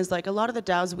focus on is like a lot of the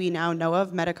DAOs we now know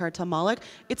of, Metacartel, Moloch,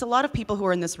 it's a lot of people who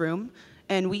are in this room,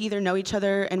 and we either know each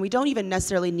other and we don't even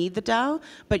necessarily need the DAO,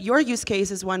 but your use case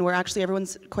is one where actually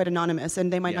everyone's quite anonymous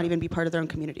and they might not even be part of their own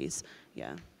communities.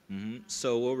 Yeah.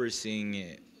 So what we're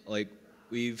seeing, like,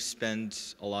 we've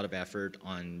spent a lot of effort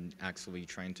on actually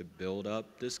trying to build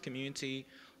up this community,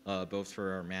 both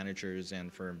for our managers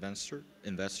and for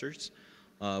investors.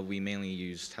 We mainly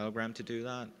use Telegram to do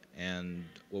that, and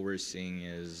what we're seeing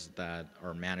is that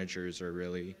our managers are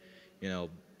really, you know,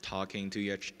 talking to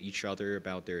each other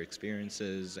about their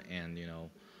experiences and, you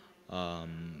know,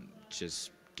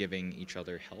 just giving each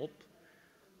other help.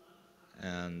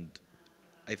 And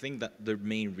I think that the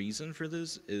main reason for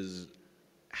this is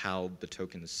how the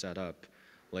token is set up.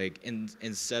 Like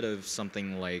instead of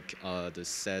something like the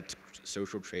set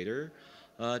social trader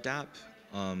DApp,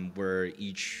 where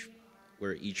each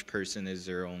person is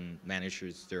their own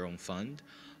manages their own fund,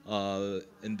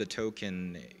 in the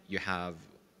token you have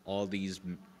all these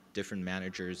different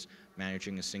managers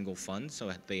managing a single fund, so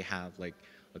that they have like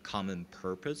a common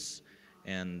purpose,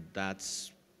 and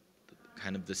that's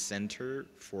kind of the center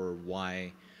for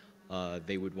why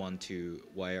they would want to,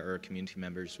 why our community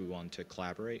members would want to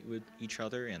collaborate with each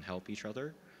other and help each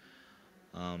other.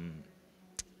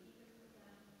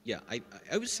 Yeah, I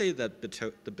would say that the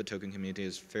Bitoken community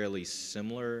is fairly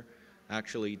similar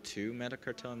actually to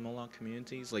Metacartel and Moloch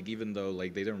communities. Like even though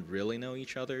like they don't really know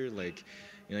each other, like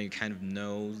you kind of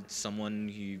know someone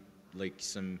who, like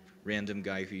some random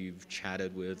guy who you've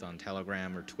chatted with on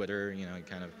Telegram or Twitter, you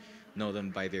kind of know them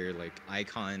by their like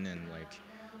icon and like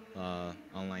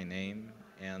online name.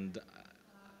 And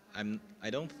I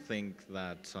don't think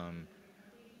that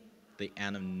the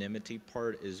anonymity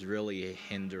part is really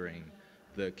hindering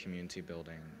the community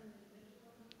building.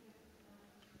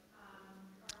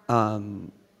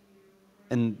 And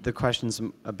the questions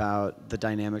about the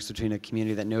dynamics between a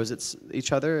community that knows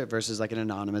each other versus like an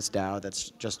anonymous DAO that's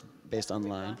just based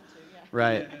online.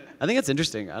 Right. I think it's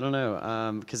interesting. I don't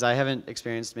know, because I haven't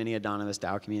experienced many anonymous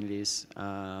DAO communities.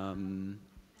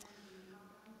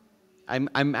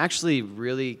 I'm actually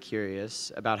really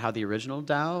curious about how the original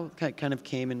DAO kind of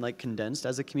came and like condensed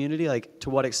as a community. Like to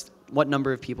what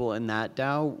number of people in that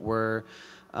DAO were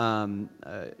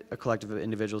a collective of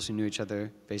individuals who knew each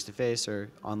other face to face or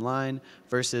online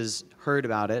versus heard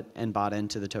about it and bought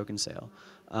into the token sale.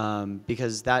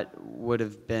 Because that would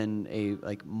have been a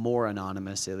like more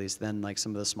anonymous, at least, than like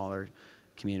some of the smaller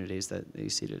communities that you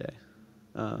see today.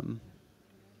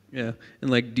 Yeah, and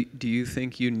like, do you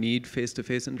think you need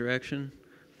face-to-face interaction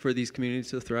for these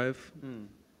communities to thrive?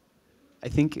 I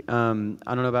think, I don't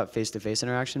know about face-to-face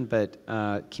interaction, but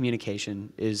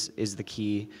communication is the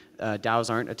key. DAOs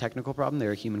aren't a technical problem,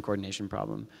 they're a human coordination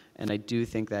problem. And I do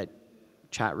think that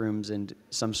chat rooms and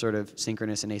some sort of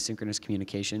synchronous and asynchronous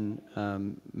communication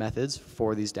methods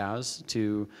for these DAOs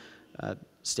to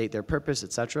state their purpose,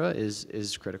 et cetera,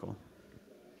 is critical.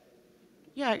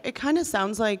 Yeah, it kind of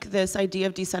sounds like this idea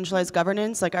of decentralized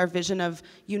governance, like our vision of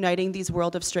uniting these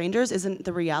world of strangers isn't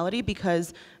the reality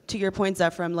because, to your point,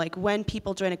 Zefram, like when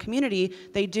people join a community,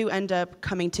 they do end up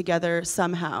coming together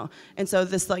somehow. And so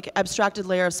this like abstracted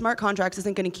layer of smart contracts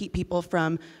isn't going to keep people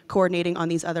from coordinating on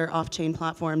these other off-chain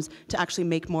platforms to actually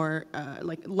make more,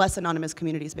 like less anonymous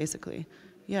communities, basically.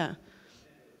 Yeah.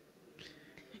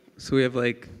 So we have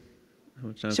like,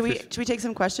 should we take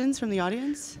some questions from the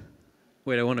audience?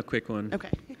 Wait, I want a quick one.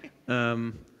 Okay.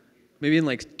 Maybe in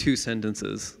like 2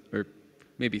 sentences, or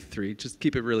maybe 3, just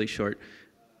keep it really short.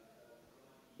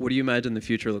 What do you imagine the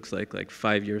future looks like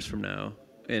 5 years from now,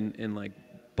 in like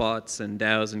bots and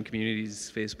DAOs and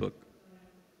communities, Facebook?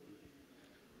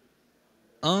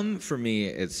 For me,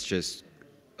 it's just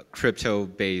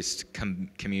crypto-based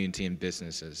community and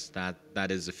businesses.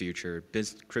 That is the future.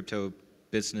 Crypto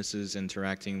businesses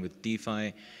interacting with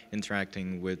DeFi,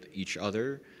 interacting with each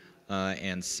other,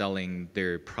 and selling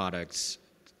their products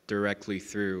directly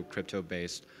through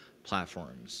crypto-based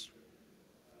platforms.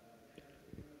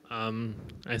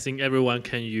 I think everyone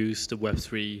can use the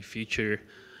Web3 feature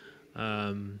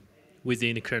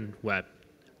within the current web,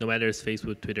 no matter it's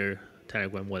Facebook, Twitter,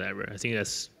 Telegram, whatever. I think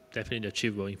that's definitely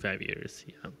achievable in 5 years.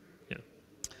 Yeah.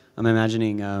 I'm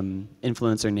imagining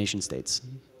influencer nation states.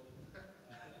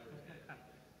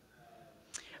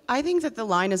 I think that the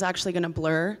line is actually going to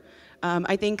blur.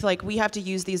 I think like we have to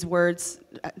use these words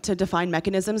to define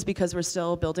mechanisms because we're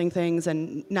still building things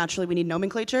and naturally we need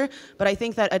nomenclature. But I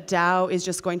think that a DAO is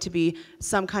just going to be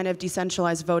some kind of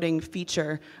decentralized voting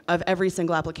feature of every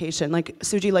single application. Like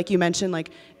Suji, like you mentioned,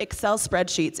 like Excel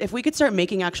spreadsheets. If we could start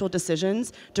making actual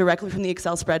decisions directly from the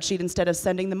Excel spreadsheet instead of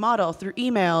sending the model through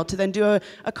email to then do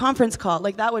a conference call,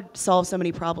 like that would solve so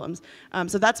many problems.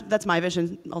 So that's my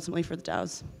vision ultimately for the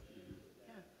DAOs.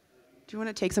 Yeah. Do you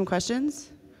want to take some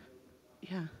questions?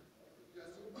 Yeah.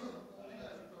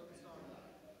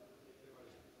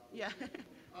 Yeah.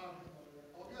 All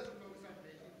you guys are focused on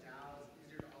making DAOs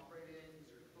easier to operate in,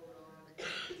 easier to code on.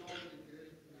 It's all really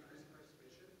good in increasing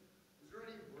participation. Is there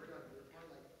any word on your part?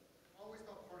 Like, I always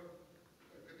thought part of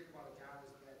a good thing about a DAO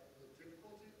is that the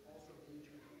difficulty also made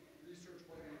you research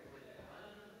what you were going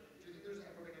on. Do you think there's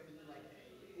ever going to be like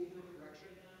a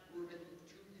overcorrection where we're making it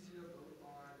too easy to vote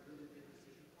on really big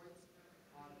decision points,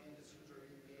 and decisions are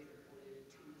being made and coordinated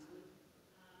too easily?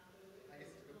 I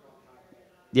guess it's a good problem to have.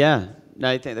 Yeah, No,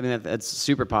 I mean that's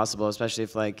super possible, especially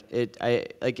if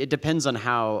it depends on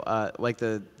how like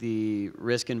the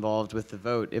risk involved with the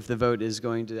vote. If the vote is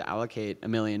going to allocate $1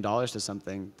 million to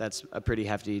something, that's a pretty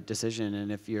hefty decision,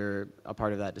 and if you're a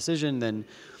part of that decision, then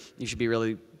you should be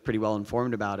really pretty well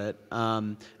informed about it.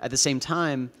 At the same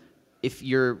time, if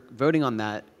you're voting on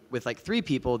that with like 3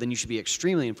 people, then you should be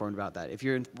extremely informed about that. If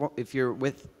you're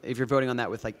voting on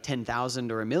that with like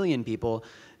 10,000 or 1 million people,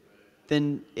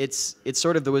 then it's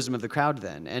sort of the wisdom of the crowd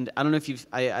then. And I don't know if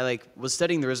I like was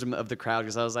studying the wisdom of the crowd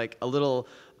because I was like a little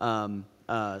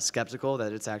skeptical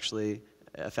that it's actually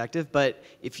effective. But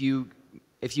if you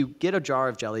get a jar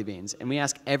of jelly beans and we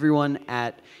ask everyone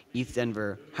at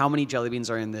ETHDenver how many jelly beans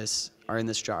are in this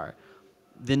jar,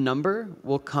 the number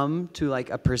will come to like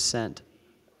 1%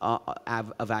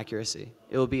 of accuracy.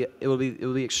 It will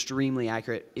be extremely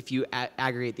accurate if you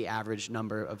aggregate the average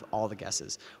number of all the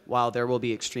guesses, while there will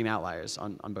be extreme outliers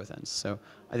on both ends. So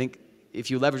I think if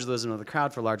you leverage the wisdom of the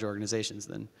crowd for larger organizations,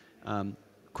 then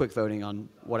quick voting on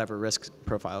whatever risk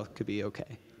profile could be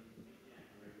okay.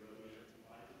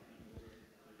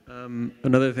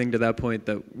 Another thing to that point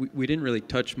that we didn't really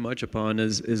touch much upon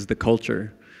is the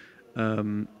culture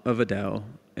of a DAO.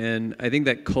 And I think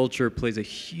that culture plays a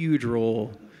huge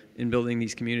role in building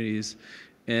these communities.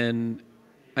 And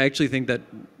I actually think that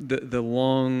the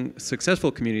long,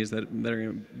 successful communities that are going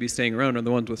to be staying around are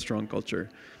the ones with strong culture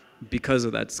because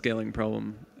of that scaling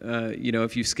problem. You know,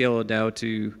 if you scale a DAO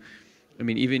to, I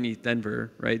mean, even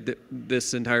ETHDenver, right?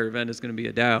 This entire event is going to be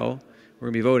a DAO. We're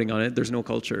going to be voting on it. There's no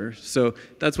culture. So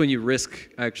that's when you risk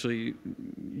actually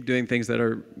doing things that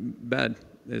are bad,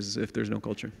 is if there's no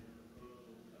culture.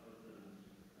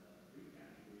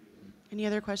 Any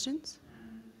other questions?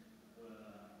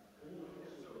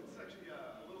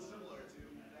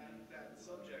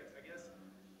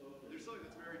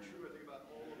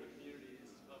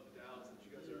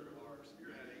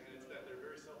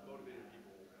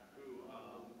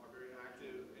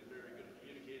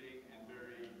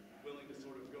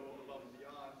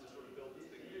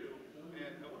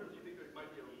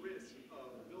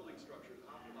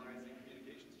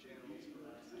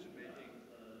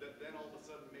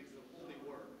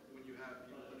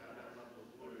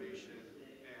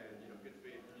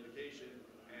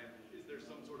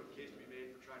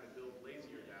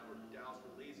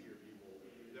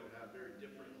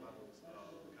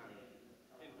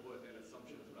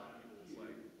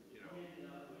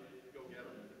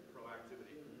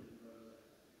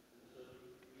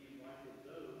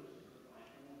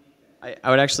 I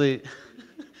would actually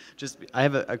I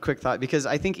have a quick thought, because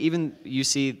I think even you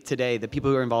see today the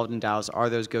people who are involved in DAOs are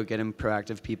those go-get-'em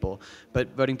proactive people,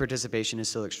 but voting participation is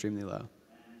still extremely low.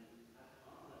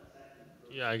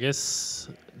 Yeah, I guess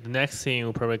the next thing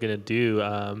we're probably going to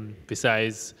do,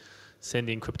 besides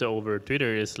sending crypto over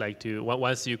Twitter, is like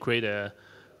once you create a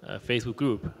Facebook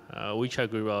group, WeChat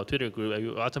group, or Twitter group,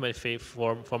 you automatically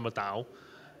form a DAO.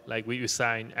 Like we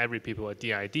assign every people a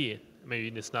DID. Maybe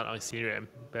it's not on Ethereum,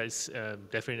 but it's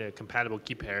definitely a compatible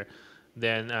key pair.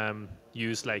 Then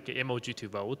use like emoji to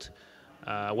vote,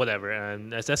 whatever,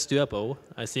 and that's doable.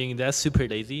 I think that's super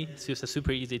lazy. It's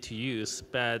super easy to use,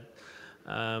 but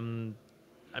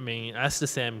I mean, as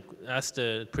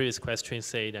the previous question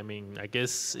said, I mean, I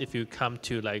guess if you come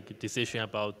to like a decision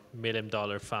about $1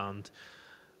 million fund,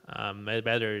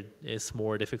 better it's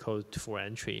more difficult for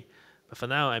entry. But for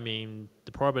now, I mean,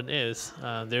 the problem is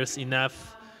there's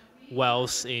enough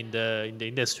wealth in the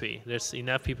industry. There's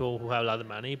enough people who have a lot of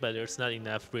money, but there's not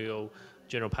enough real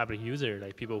general public user,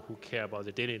 like people who care about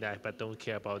the daily life but don't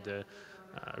care about the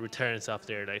returns of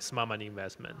their like smart money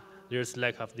investment. There's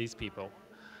lack of these people.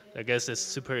 I guess it's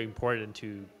super important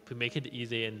to make it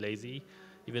easy and lazy,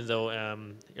 even though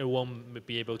it won't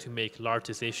be able to make large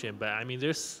decisions. But I mean,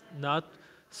 there's not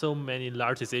so many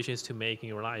large decisions to make in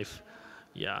your life.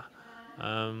 Yeah.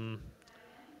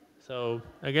 So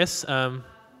I guess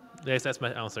that's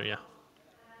my answer. Yeah.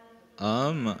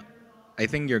 I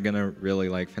think you're gonna really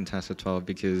like Fantastic 12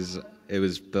 because it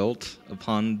was built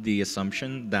upon the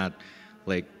assumption that,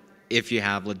 like, if you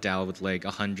have a DAO with like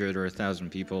 100 or 1,000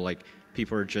 people, like,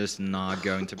 people are just not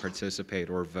going to participate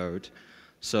or vote.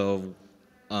 So,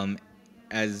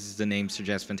 as the name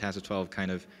suggests, Fantastic 12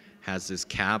 kind of has this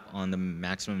cap on the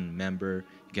maximum member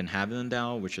you can have in a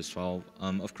DAO, which is 12.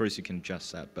 Of course, you can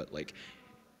adjust that, but like,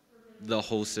 the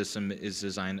whole system is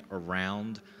designed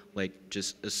around like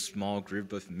just a small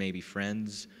group of maybe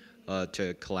friends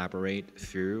to collaborate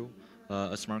through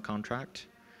a smart contract.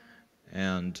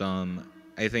 And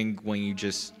I think when you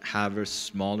just have a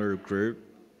smaller group,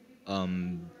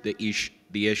 the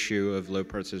issue of low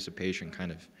participation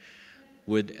kind of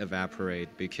would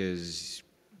evaporate, because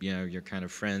your kind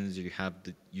of friends. You have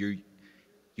you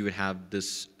would have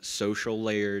this social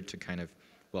layer to kind of,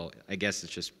 well, I guess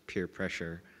it's just peer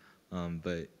pressure,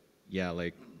 but yeah,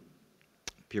 like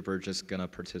people are just gonna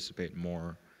participate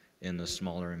more in a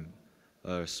smaller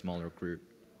group.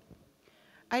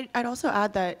 I'd also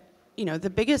add that, the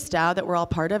biggest DAO that we're all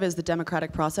part of is the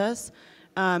democratic process,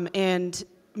 and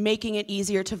making it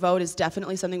easier to vote is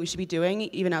definitely something we should be doing,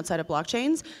 even outside of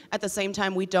blockchains. At the same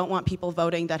time, we don't want people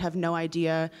voting that have no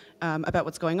idea about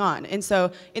what's going on. And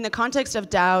so in the context of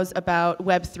DAOs about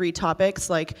Web3 topics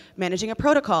like managing a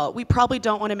protocol, we probably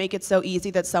don't want to make it so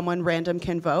easy that someone random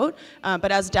can vote.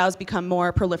 But as DAOs become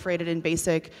more proliferated in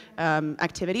basic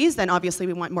activities, then obviously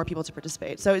we want more people to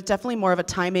participate. So it's definitely more of a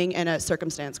timing and a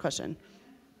circumstance question.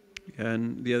 Yeah,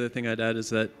 and the other thing I'd add is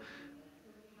that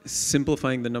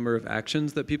simplifying the number of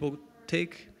actions that people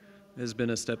take has been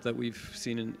a step that we've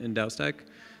seen in DAOstack.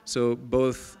 So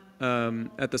both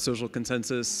at the social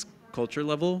consensus culture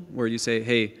level, where you say,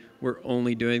 hey, we're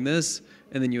only doing this,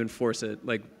 and then you enforce it,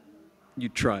 like you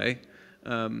try.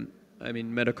 I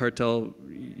mean, Metacartel,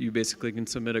 you basically can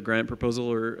submit a grant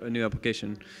proposal or a new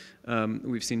application.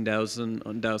 We've seen DAOs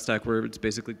on DAOstack where it's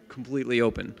basically completely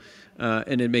open.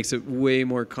 And it makes it way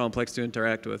more complex to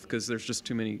interact with because there's just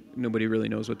too many, nobody really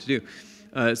knows what to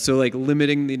do. So like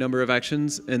limiting the number of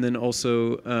actions and then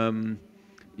also,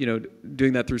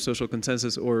 doing that through social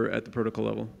consensus or at the protocol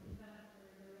level.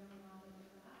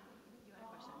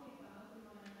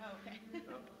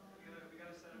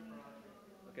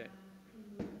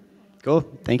 Cool.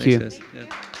 Thank you. Thanks, guys.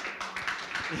 Yeah.